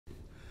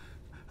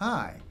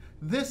Hi,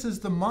 this is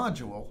the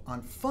module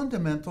on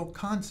fundamental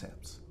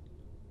concepts.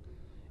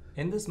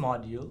 In this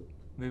module,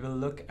 we will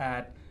look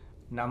at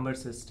number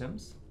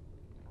systems,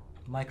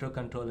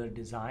 microcontroller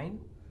design,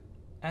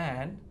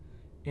 and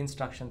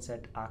instruction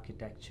set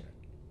architecture.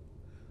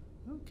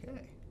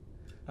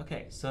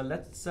 Okay, so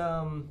let's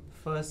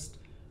first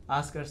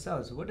ask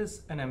ourselves, what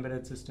is an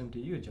embedded system to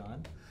you,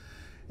 John?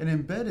 An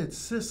embedded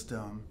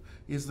system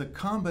is the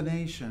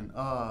combination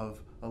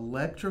of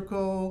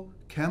electrical,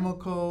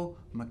 chemical,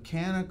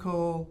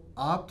 mechanical,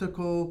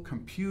 optical,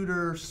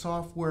 computer,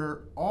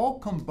 software, all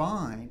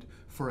combined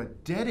for a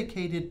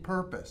dedicated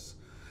purpose.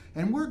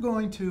 And we're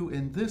going to,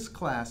 in this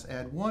class,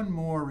 add one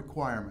more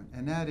requirement,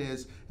 and that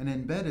is an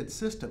embedded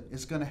system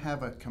is going to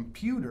have a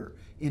computer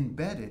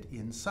embedded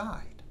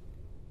inside.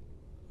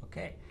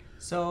 Okay,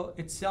 so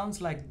it sounds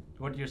like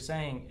what you're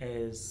saying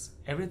is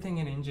everything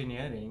in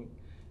engineering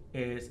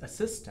is a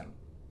system.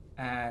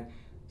 And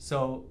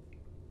so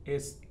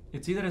it's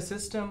either a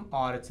system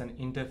or it's an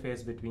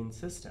interface between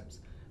systems.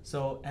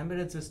 So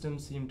embedded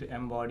systems seem to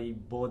embody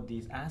both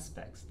these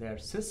aspects. They are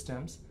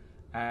systems,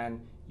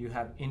 and you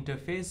have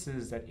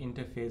interfaces that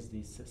interface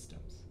these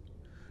systems.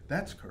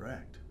 That's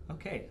correct.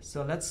 Okay,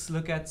 so let's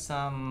look at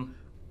some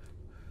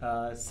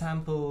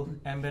sample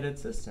embedded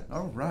systems.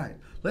 All right,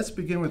 let's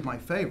begin with my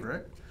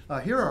favorite.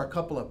 Here are a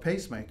couple of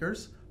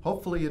pacemakers.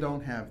 Hopefully you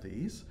don't have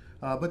these,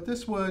 but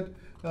this would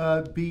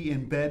be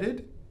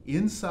embedded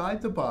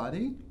inside the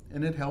body,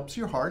 and it helps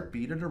your heart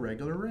beat at a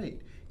regular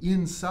rate.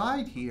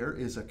 Inside here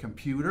is a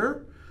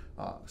computer,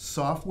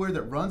 software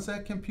that runs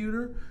that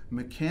computer,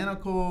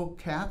 mechanical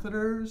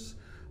catheters,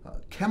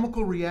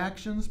 chemical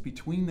reactions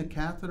between the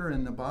catheter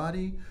and the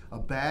body, a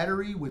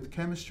battery with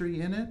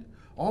chemistry in it,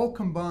 all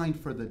combined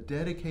for the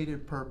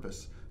dedicated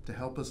purpose to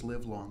help us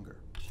live longer.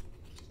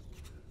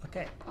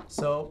 Okay,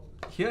 so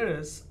here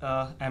is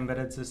an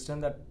embedded system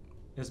that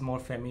is more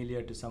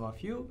familiar to some of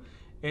you.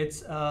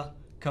 It's a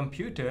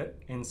computer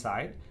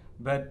inside,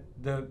 but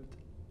the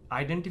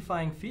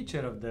identifying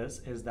feature of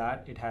this is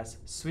that it has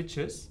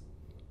switches,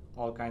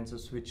 all kinds of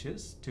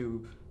switches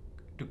to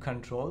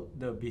control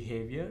the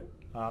behavior,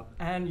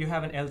 and you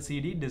have an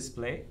LCD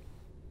display,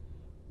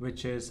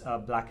 which is a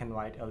black and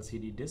white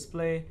LCD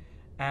display,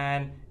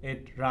 and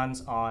it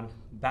runs on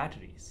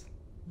batteries.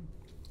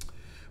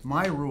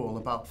 My rule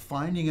about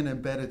finding an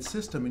embedded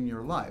system in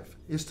your life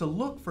is to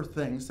look for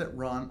things that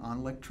run on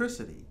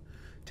electricity.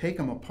 Take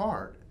them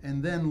apart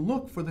and then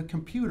look for the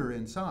computer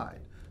inside.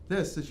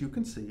 This, as you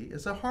can see,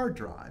 is a hard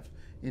drive.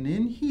 And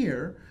in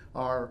here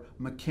are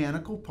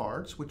mechanical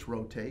parts which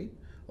rotate,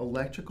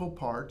 electrical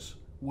parts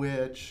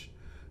which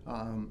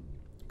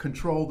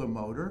control the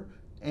motor,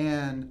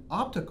 and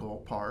optical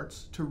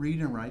parts to read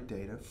and write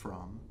data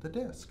from the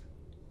disk.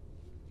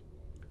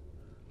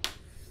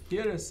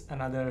 Here is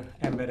another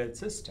embedded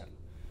system.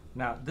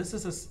 Now, this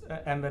is an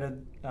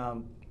embedded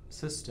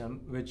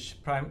system which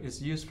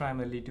is used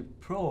primarily to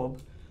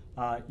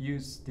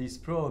use these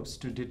probes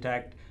to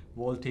detect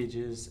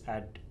voltages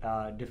at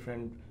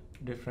different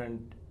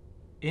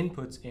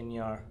inputs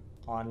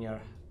on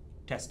your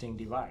testing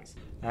device.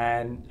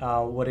 And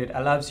what it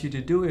allows you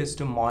to do is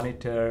to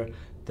monitor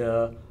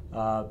the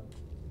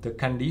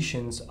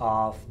conditions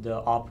of the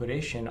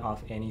operation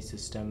of any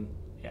system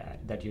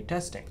that you're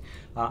testing.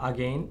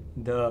 Again,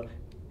 the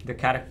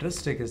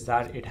characteristic is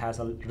that it has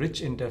a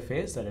rich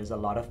interface. There is a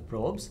lot of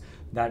probes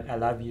that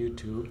allow you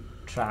to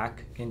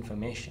track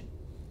information.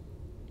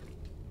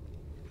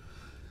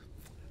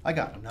 I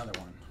got another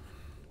one.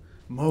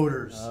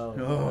 Motors. Oh,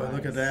 nice.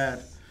 Look at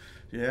that.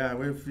 Yeah,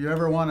 if you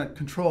ever want to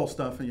control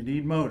stuff and you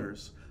need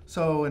motors.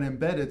 So an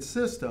embedded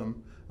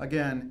system,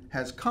 again,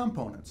 has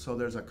components. So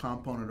there's a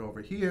component over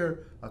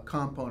here, a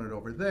component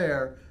over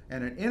there,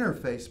 and an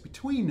interface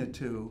between the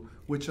two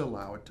which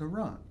allow it to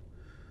run.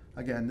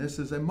 Again, this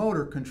is a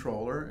motor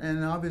controller,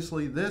 and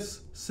obviously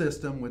this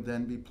system would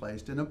then be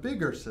placed in a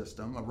bigger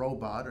system, a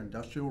robot or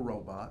industrial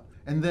robot,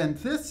 and then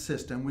this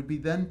system would be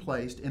then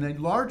placed in a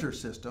larger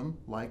system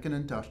like an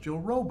industrial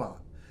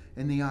robot.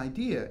 And the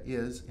idea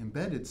is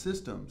embedded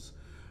systems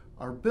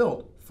are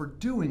built for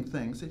doing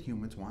things that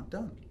humans want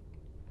done.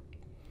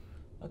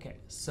 Okay,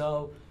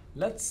 so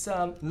let's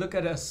look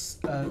at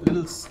a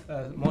little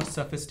more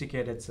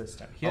sophisticated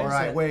system. All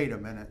right, wait a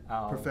minute,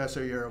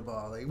 Professor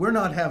Yerabali. We're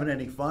not having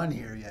any fun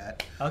here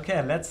yet.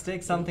 Okay, let's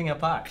take something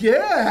apart.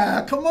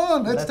 Yeah, come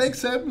on, let's take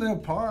something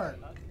apart.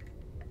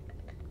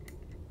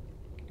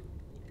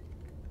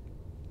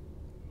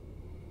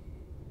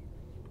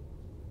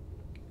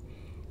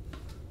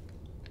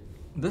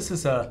 This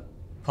is a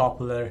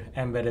popular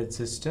embedded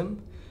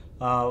system.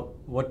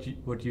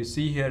 What you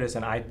see here is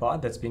an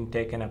iPod that's been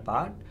taken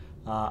apart.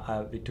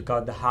 We took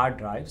out the hard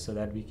drive so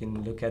that we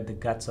can look at the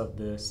guts of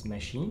this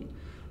machine.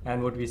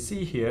 And what we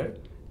see here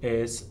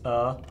is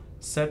a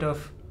set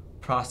of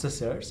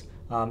processors.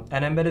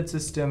 An embedded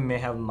system may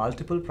have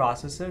multiple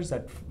processors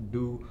that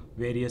do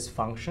various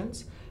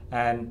functions.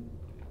 And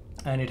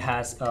it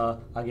has,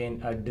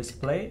 again, a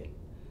display,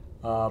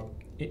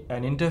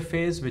 an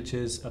interface which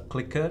is a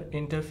clicker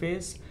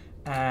interface,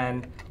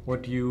 And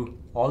what you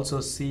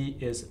also see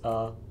is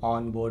a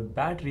onboard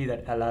battery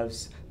that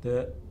allows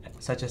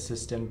such a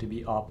system to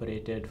be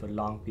operated for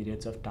long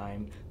periods of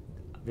time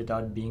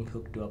without being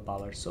hooked to a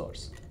power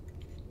source.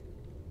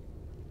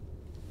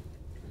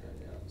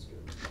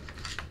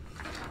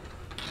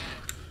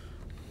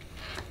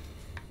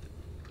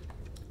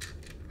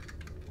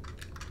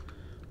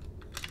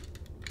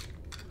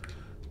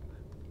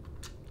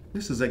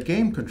 This is a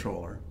game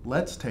controller.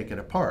 Let's take it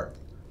apart.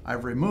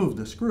 I've removed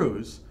the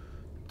screws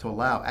to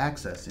allow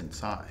access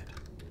inside.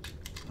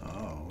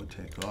 So we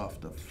take off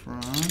the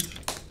front.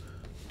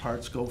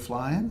 Parts go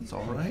flying, it's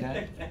all right.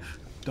 Okay.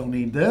 Don't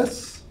need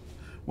this.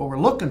 What we're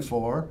looking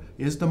for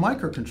is the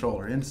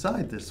microcontroller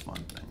inside this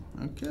fun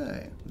thing.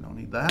 Okay, we don't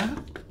need that.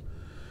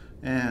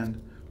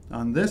 And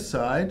on this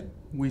side,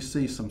 we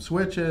see some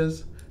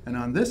switches, and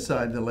on this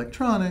side, the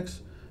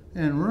electronics,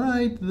 and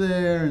right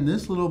there in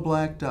this little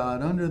black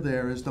dot under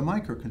there is the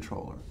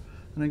microcontroller.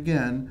 And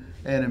again,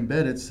 an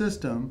embedded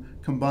system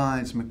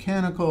combines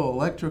mechanical,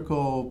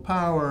 electrical,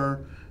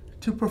 power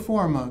to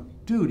perform a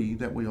duty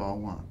that we all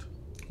want.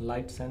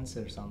 Light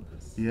sensors on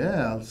this.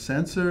 Yeah,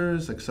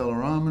 sensors,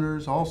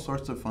 accelerometers, all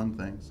sorts of fun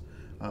things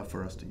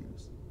for us to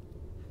use.